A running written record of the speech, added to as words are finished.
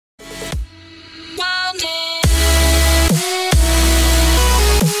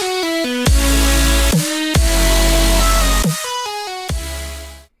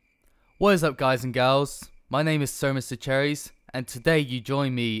What is up, guys and gals? My name is Sir Mr. Cherries, and today you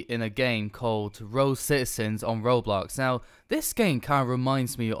join me in a game called RoCitizen on Roblox. Now, this game kind of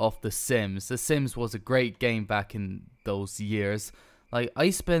reminds me of The Sims. The Sims was a great game back in those years. Like, I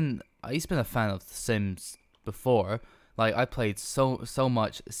used to been a fan of The Sims before. Like, I played so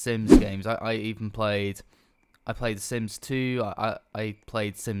much Sims games. I played The Sims 2. I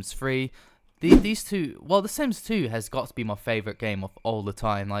played Sims 3. These two, well, The Sims 2 has got to be my favorite game of all the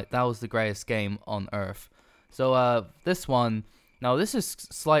time. Like, that was the greatest game on earth. So, this one, now this is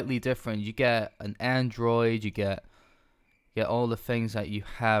slightly different. You get an Android, you get all the things that you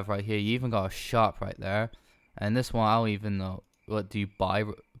have right here. You even got a shop right there. And this one, I don't even know. What, do you buy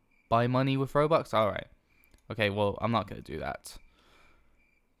money with Robux? Alright. Okay, well, I'm not going to do that.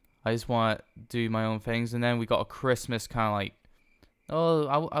 I just want to do my own things. And then we got a Christmas kind of like, oh,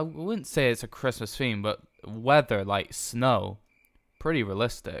 I wouldn't say it's a Christmas theme, but weather, like snow, pretty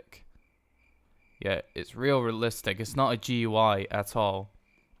realistic. Yeah, it's real realistic. It's not a GUI at all.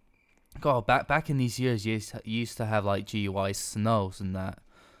 God, back in these years, you used to have like GUI snows and that,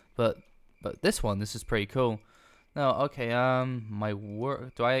 but this is pretty cool. No, okay. My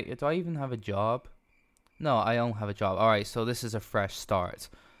work. Do I even have a job? No, I don't have a job. All right, so this is a fresh start.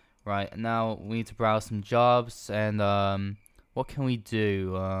 Right now, we need to browse some jobs and what can we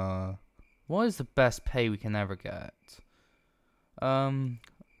do? What is the best pay we can ever get?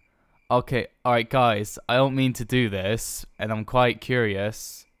 Okay, alright guys, I don't mean to do this, and I'm quite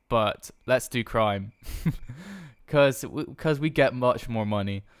curious, but let's do crime. Cause we get much more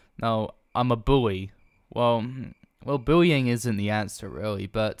money. Now, I'm a bully. Well, bullying isn't the answer really,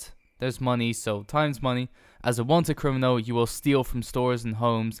 but there's money, so time's money. As a wanted criminal, you will steal from stores and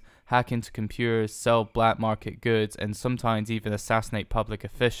homes, hack into computers, sell black market goods, and sometimes even assassinate public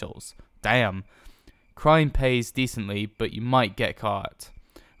officials. Damn. Crime pays decently, but you might get caught.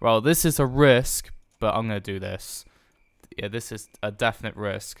 Well, this is a risk, but I'm going to do this. Yeah, this is a definite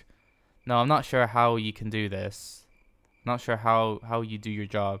risk. No, I'm not sure how you can do this. Not sure how you do your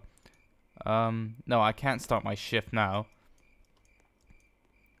job. No, I can't start my shift now.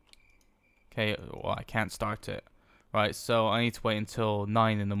 Okay, well, I can't start it. Right, so I need to wait until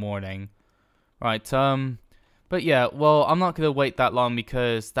 9 in the morning. Right, but yeah, well, I'm not going to wait that long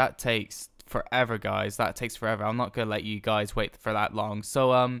because that takes forever, guys. That takes forever. I'm not going to let you guys wait for that long.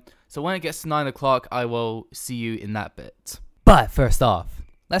 So, so when it gets to 9 o'clock, I will see you in that bit. But first off,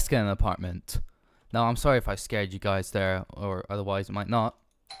 let's get an apartment. Now, I'm sorry if I scared you guys there, or otherwise it might not.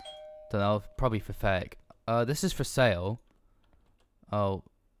 Don't know, probably pathetic. This is for sale. Oh.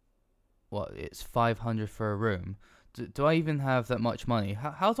 What, it's 500 for a room. Do I even have that much money?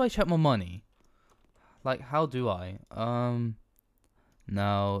 How do I check my money? Like, how do I?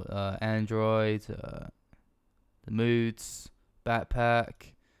 No, Android, the moods,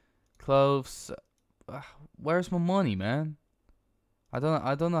 backpack, clothes. Where's my money, man? I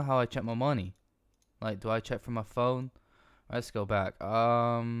don't know how I check my money. Like, do I check from my phone? Let's go back.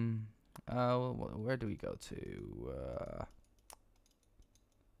 Where do we go to?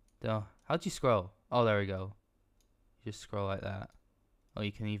 How'd you scroll? Oh, there we go. You just scroll like that. Oh,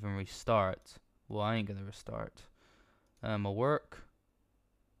 you can even restart. Well, I ain't gonna restart. My work.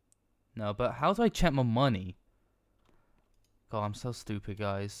 No, but how do I check my money? God, I'm so stupid,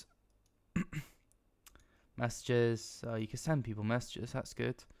 guys. Messages. You can send people messages. That's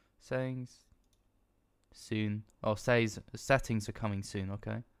good. Settings. Soon. Oh, settings are coming soon.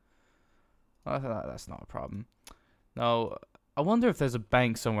 Okay. Oh, that's not a problem. No. I wonder if there's a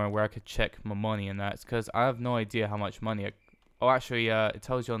bank somewhere where I could check my money and that, because I have no idea how much money oh, actually, it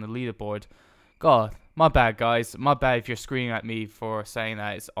tells you on the leaderboard. God, my bad, guys. My bad if you're screaming at me for saying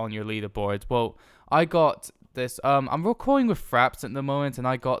that it's on your leaderboard. Well, I got this, I'm recording with Fraps at the moment, and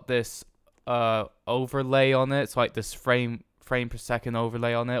I got this, overlay on it. It's like this frame per second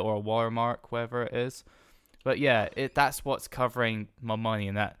overlay on it, or a watermark, whatever it is. But yeah, that's what's covering my money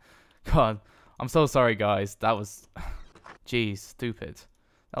and that. God, I'm so sorry, guys. That was... Jeez, stupid.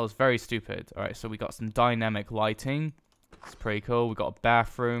 That was very stupid. Alright, so we got some dynamic lighting. It's pretty cool. We got a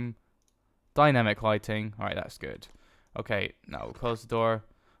bathroom. Dynamic lighting. Alright, that's good. Okay, now we'll close the door.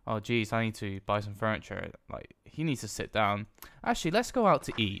 Oh, jeez, I need to buy some furniture. Like, he needs to sit down. Actually, let's go out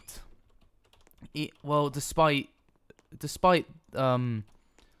to eat. Well, despite, oh,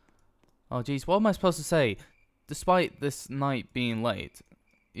 jeez, what am I supposed to say? Despite this night being late.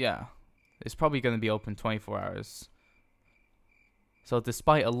 Yeah, it's probably going to be open 24 hours. So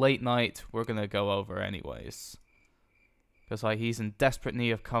despite a late night, we're going to go over anyways. Because like, he's in desperate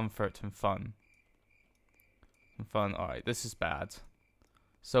need of comfort and fun. Alright, this is bad.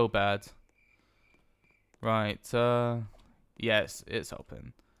 So bad. Right, yes, it's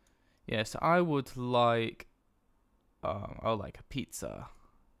open. Yes, I would like a pizza.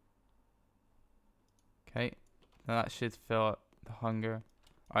 Okay. Now that should fill up the hunger.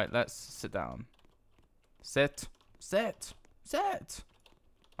 Alright, let's sit down. Sit. Sit. Sit.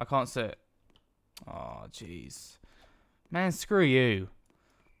 I can't sit. Oh, jeez. Man, screw you.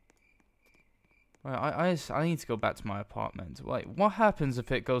 Right, I need to go back to my apartment. Like, what happens if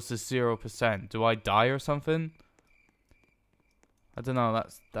it goes to 0%? Do I die or something? I don't know.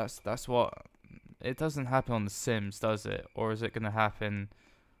 That's what. It doesn't happen on The Sims, does it? Or is it gonna happen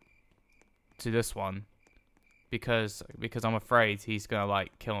to this one? Because I'm afraid he's gonna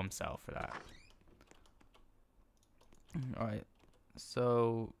like kill himself for that. All right.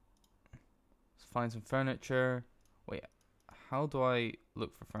 So let's find some furniture. Wait, how do I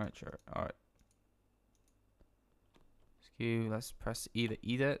look for furniture? All right. Let's press E to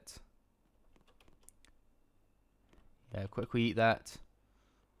eat it. Yeah, quickly eat that.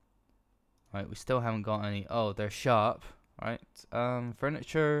 Alright, we still haven't got any. Oh, they're sharp. Alright,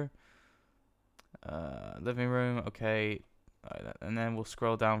 furniture. Living room, okay. Alright, and then we'll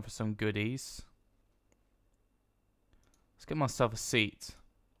scroll down for some goodies. Let's get myself a seat.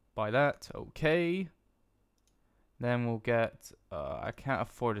 Buy that, okay. Then we'll get, I can't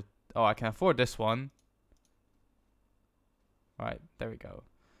afford it. Oh, I can afford this one. Alright, there we go.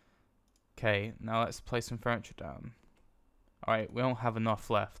 Okay, now let's place some furniture down. Alright, we don't have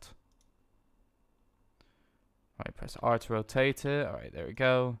enough left. Alright, press R to rotate it. Alright, there we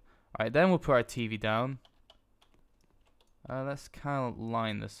go. Alright, then we'll put our TV down. Let's kind of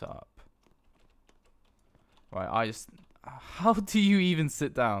line this up. Right, how do you even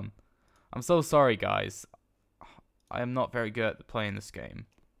sit down? I'm so sorry, guys. I am not very good at playing this game.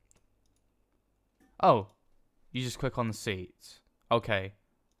 Oh, you just click on the seat. Okay.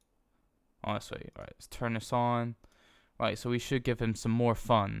 Honestly, alright, let's turn this on. Right, so we should give him some more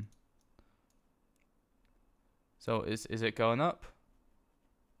fun. So is it going up?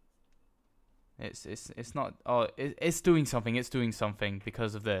 It's not. Oh, it's doing something. It's doing something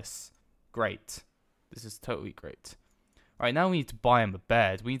because of this. Great. This is totally great. All right, now we need to buy him a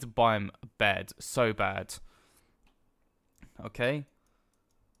bed. We need to buy him a bed so bad. Okay.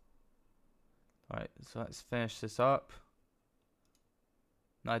 All right, so let's finish this up.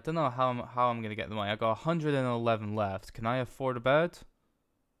 Now, I don't know how I'm gonna get the money. I got 111 left. Can I afford a bed?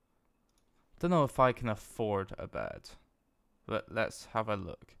 Don't know if I can afford a bed, but let's have a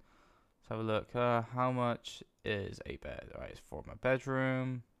look. Let's have a look. How much is a bed? All right, for my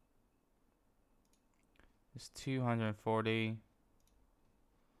bedroom, it's 240.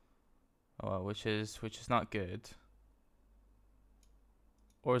 Oh, well, which is not good.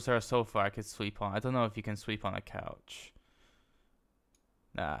 Or is there a sofa I could sleep on? I don't know if you can sleep on a couch.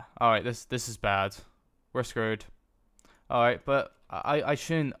 Nah. All right, this is bad. We're screwed. All right, but I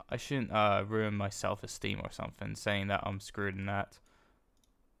shouldn't ruin my self-esteem or something saying that I'm screwed in that.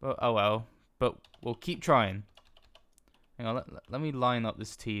 But oh well. But we'll keep trying. Hang on, let me line up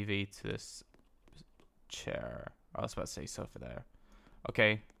this TV to this chair. I was about to say sofa there.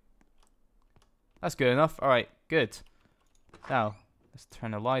 Okay. That's good enough. All right, good. Now, let's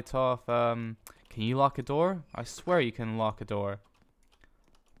turn the light off. Can you lock a door? I swear you can lock a door.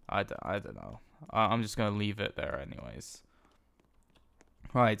 I don't know. I'm just gonna leave it there anyways.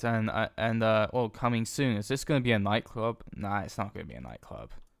 Right, and well, coming soon. Is this gonna be a nightclub? Nah, it's not gonna be a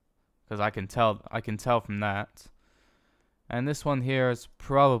nightclub, because I can tell from that. And this one here is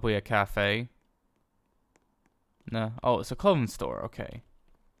probably a cafe. No, oh, it's a clothing store. Okay.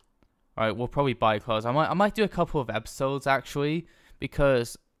 All right, we'll probably buy clothes. I might do a couple of episodes actually,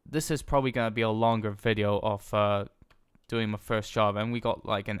 because this is probably gonna be a longer video of doing my first job, and we got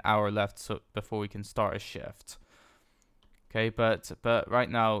like an hour left so before we can start a shift. Okay, but right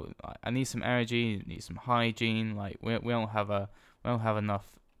now I need some energy, need some hygiene. Like we don't have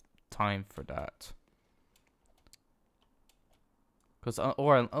enough time for that. Cause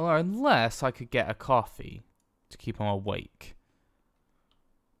or unless I could get a coffee to keep him awake.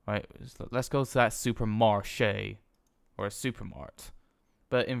 Right, let's go to that supermarché or a supermart.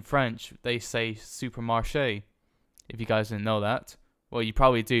 But in French they say supermarché. If you guys didn't know that, well, you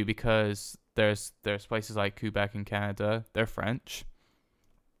probably do, because there's places like Quebec in Canada. They're French.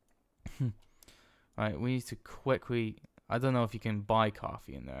 Right, we need to quickly. I don't know if you can buy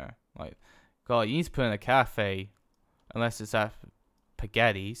coffee in there. Like, God, you need to put in a cafe, unless it's at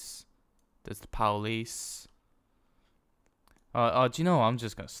Spaghetti's. There's the police. Do you know what? I'm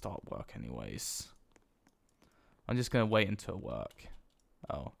just gonna stop work anyways. I'm just gonna wait until work.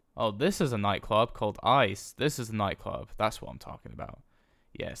 Oh, this is a nightclub called Ice. This is a nightclub. That's what I'm talking about.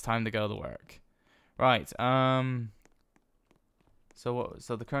 Yeah, it's time to go to work. Right,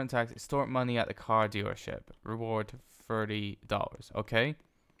 So the current tax: extort money at the car dealership. Reward $30. Okay.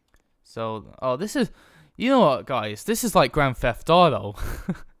 So this is, you know what, guys? This is like Grand Theft Auto.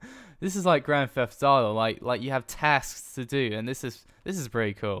 This is like Grand Theft Auto. Like you have tasks to do, and this is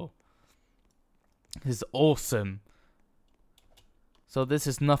pretty cool. This is awesome. So this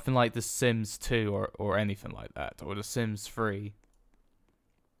is nothing like The Sims 2 or anything like that, or The Sims 3.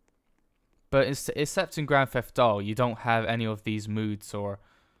 But except in Grand Theft Auto, you don't have any of these moods or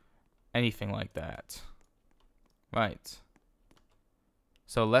anything like that. Right.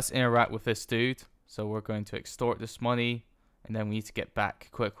 So let's interact with this dude. So we're going to extort this money, and then we need to get back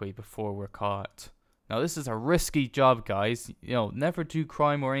quickly before we're caught. Now this is a risky job, guys. You know, never do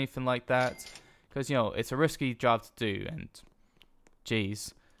crime or anything like that, because you know it's a risky job to do, and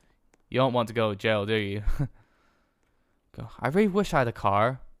jeez, you don't want to go to jail, do you? I really wish I had a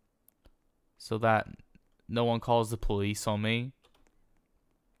car, so that no one calls the police on me,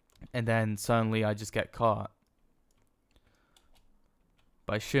 and then suddenly I just get caught.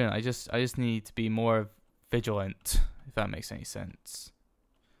 But I shouldn't. I just need to be more vigilant, if that makes any sense.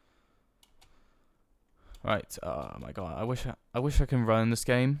 Right. Oh my god. I wish I can run this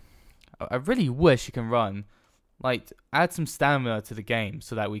game. I really wish you can run. Like, add some stamina to the game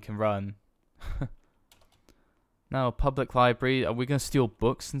so that we can run. Now, public library. Are we gonna steal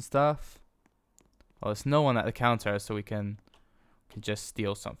books and stuff? Well, there's no one at the counter, so we can just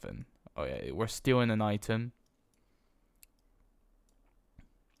steal something. Oh yeah, we're stealing an item.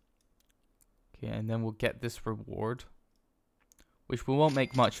 Okay, and then we'll get this reward, which we won't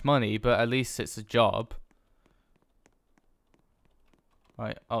make much money, but at least it's a job.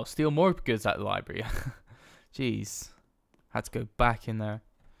 Right, I'll steal more goods at the library. Jeez, had to go back in there.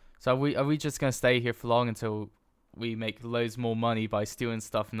 So are we just gonna stay here for long until we make loads more money by stealing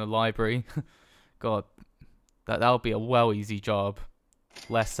stuff in the library? God, that'll be a well easy job,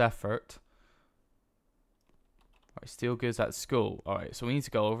 less effort. Alright, steal goods at school. Alright, so we need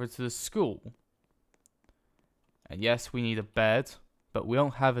to go over to the school. And yes, we need a bed, but we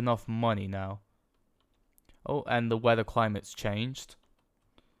don't have enough money now. Oh, and the weather climate's changed.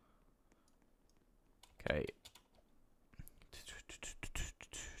 Okay.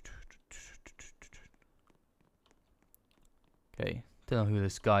 Okay, don't know who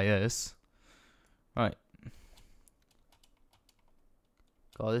this guy is. Right.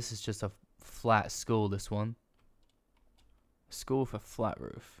 God, this is just a flat school, this one. A school with a flat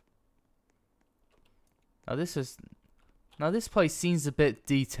roof. Now this place seems a bit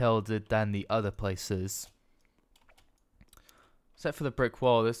detailed than the other places. Except for the brick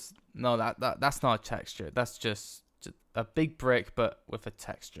wall, that's not a texture. That's just a big brick but with a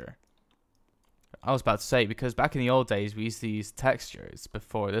texture. I was about to say, because back in the old days we used to use textures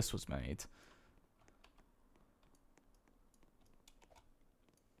before this was made.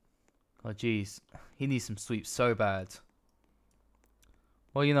 Oh jeez, he needs some sleep so bad.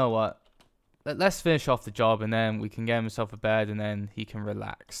 Well, you know what? Let's finish off the job and then we can get himself a bed and then he can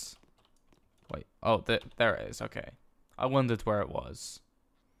relax. Wait, oh, there it is, okay. I wondered where it was.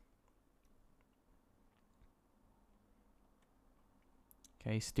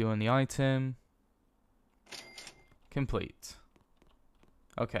 Okay, stealing the item. Complete.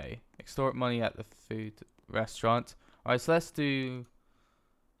 Okay, extort money at the food restaurant. Alright, so let's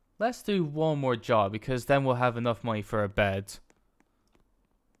do one more job because then we'll have enough money for a bed.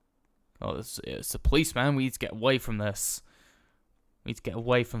 Oh, it's a policeman. We need to get away from this. We need to get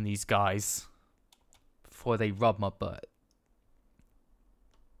away from these guys before they rub my butt.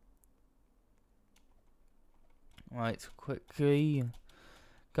 Right, quickly.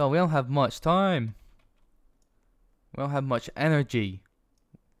 God, we don't have much time. We don't have much energy.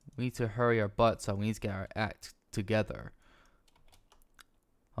 We need to hurry our butts up. We need to get our act together.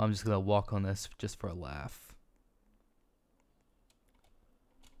 I'm just gonna walk on this just for a laugh.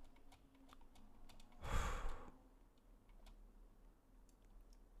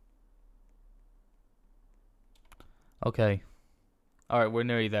 Okay. Alright, we're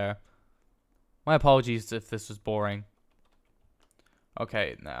nearly there. My apologies if this was boring.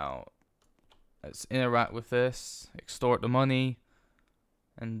 Okay, now let's interact with this, extort the money,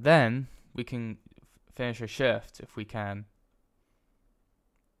 and then we can finish our shift if we can.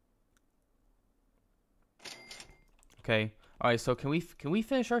 Okay. Alright, so can we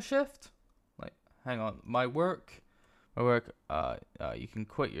finish our shift? Like, hang on. My work, you can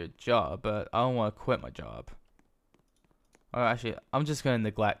quit your job, but I don't want to quit my job. Oh, actually, I'm just gonna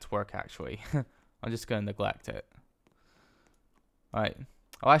neglect work. Actually, I'm just gonna neglect it. All right.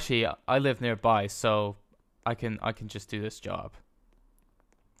 Oh, actually, I live nearby, so I can just do this job.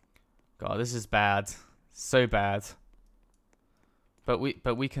 God, this is bad. So bad. But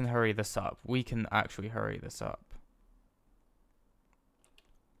we can hurry this up. We can actually hurry this up.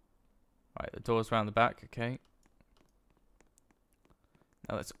 Right, the door's around the back, okay.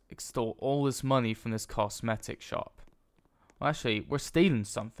 Now let's extort all this money from this cosmetic shop. Well, actually, we're stealing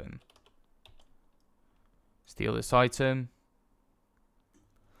something. Steal this item.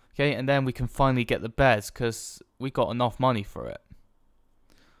 Okay, and then we can finally get the beds because we got enough money for it.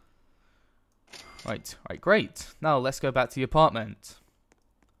 Right, great. Now let's go back to the apartment.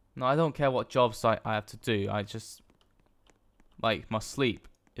 No, I don't care what jobs I have to do. I just, like, my sleep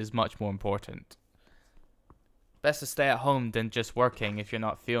is much more important. Best to stay at home than just working if you're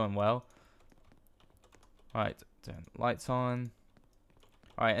not feeling well. Right, turn lights on.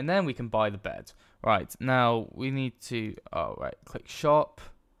 Alright, and then we can buy the bed. Right, now we need to, click shop.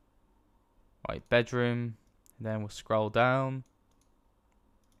 Right, bedroom. And then we'll scroll down.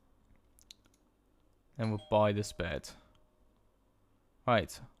 And we'll buy this bed.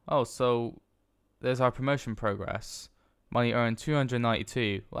 Right, oh, so there's our promotion progress. Money earned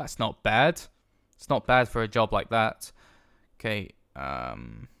 292. Well, that's not bad. It's not bad for a job like that. Okay,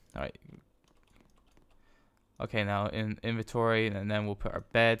 alright. Okay, now in inventory, and then we'll put our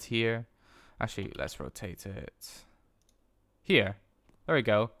bed here. Actually, let's rotate it. Here. There we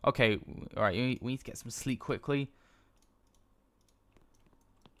go. Okay, alright, we need to get some sleep quickly.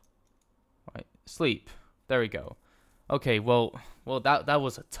 Alright, sleep. There we go. Okay, well, that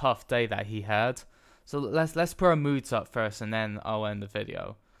was a tough day that he had. So let's put our moods up first, and then I'll end the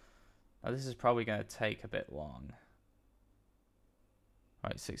video. Now this is probably gonna take a bit long.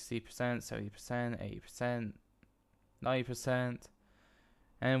 Alright, 60%, 70%, 80%, 90%,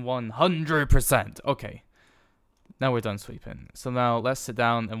 and 100%. Okay. Now we're done sleeping. So now let's sit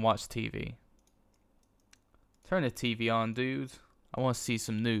down and watch TV. Turn the TV on, dude. I want to see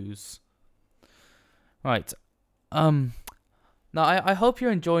some news. Right. Now I hope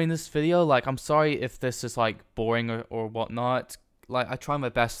you're enjoying this video. Like, I'm sorry if this is like boring or whatnot. Like, I try my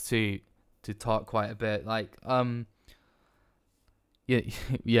best to talk quite a bit. Like,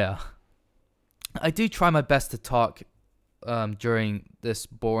 yeah. I do try my best to talk during this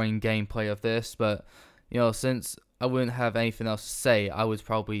boring gameplay of this, but you know, since I wouldn't have anything else to say, I would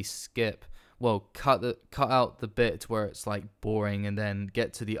probably cut out the bit where it's like boring, and then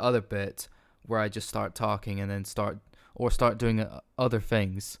get to the other bit where I just start talking and then start doing other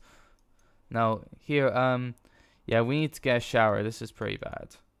things. Now here, yeah, we need to get a shower. This is pretty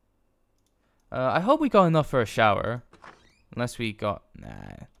bad. I hope we got enough for a shower. Unless we got,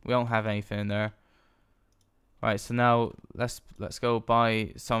 we don't have anything in there. Right, so now let's go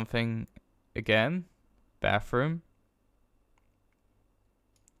buy something again. Bathroom.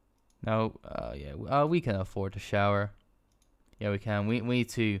 No, yeah, we can afford a shower. Yeah, we can. We need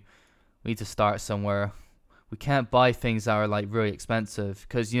to start somewhere. We can't buy things that are like really expensive,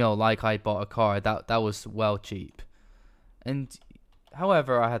 because you know, like I bought a car that was well cheap. And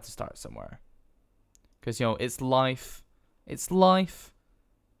however, I had to start somewhere. Because you know, it's life. It's life.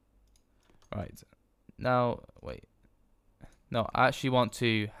 Right. Now, wait. No, I actually want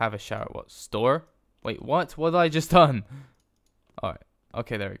to have a shower. What? Store? Wait, what? What did I just done? Alright.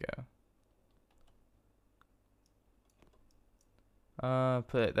 Okay, there we go.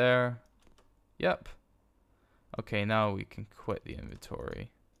 Put it there. Yep. Okay, now we can quit the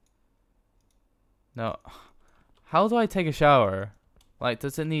inventory. Now, how do I take a shower? Like,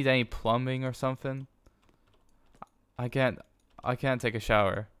 does it need any plumbing or something? I can't take a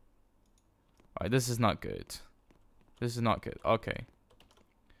shower. Alright, this is not good. This is not good. Okay.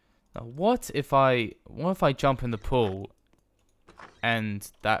 Now, what if I jump in the pool and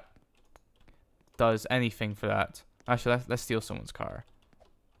that does anything for that? Actually, let's steal someone's car.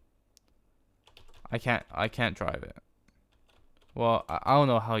 I can't drive it. Well, I don't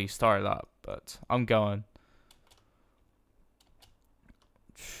know how you start it up, but I'm going.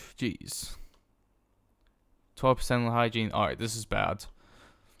 Jeez. 12% hygiene. Alright, this is bad.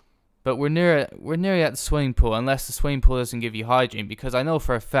 But we're nearly at the swimming pool, unless the swimming pool doesn't give you hygiene, because I know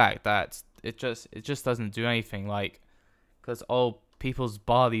for a fact that it just doesn't do anything, like, because all people's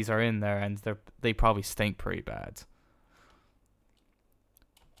bodies are in there and they probably stink pretty bad.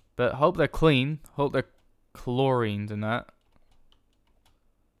 But hope they're clean. Hope they're chlorined and that.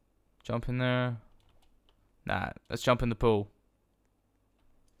 Jump in there. Nah, let's jump in the pool.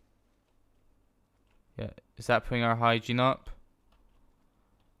 Yeah, is that putting our hygiene up?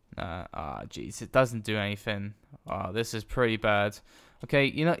 Nah, jeez, it doesn't do anything. This is pretty bad. Okay,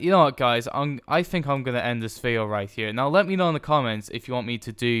 you know what, guys? I think I'm gonna end this video right here. Now, let me know in the comments if you want me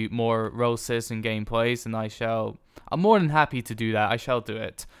to do more RoCitizen gameplays, and I'm more than happy to do that. I shall do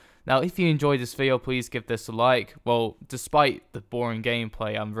it. Now, if you enjoyed this video, please give this a like. Well, despite the boring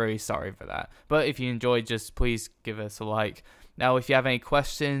gameplay, I'm very sorry for that. But if you enjoyed, just please give us a like. Now, if you have any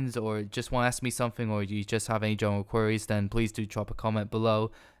questions or just want to ask me something, or you just have any general queries, then please do drop a comment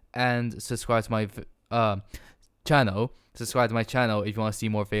below and subscribe to my channel. Subscribe to my channel if you want to see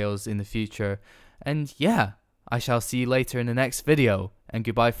more videos in the future. And yeah, I shall see you later in the next video. And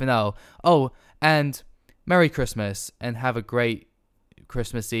goodbye for now. Oh, and Merry Christmas and have a great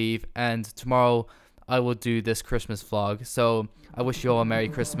Christmas Eve. And tomorrow I will do this Christmas vlog. So I wish you all a Merry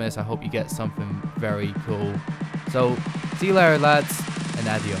Christmas. I hope you get something very cool. So see you later, lads, and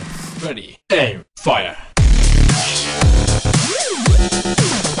adios. Ready, aim, fire.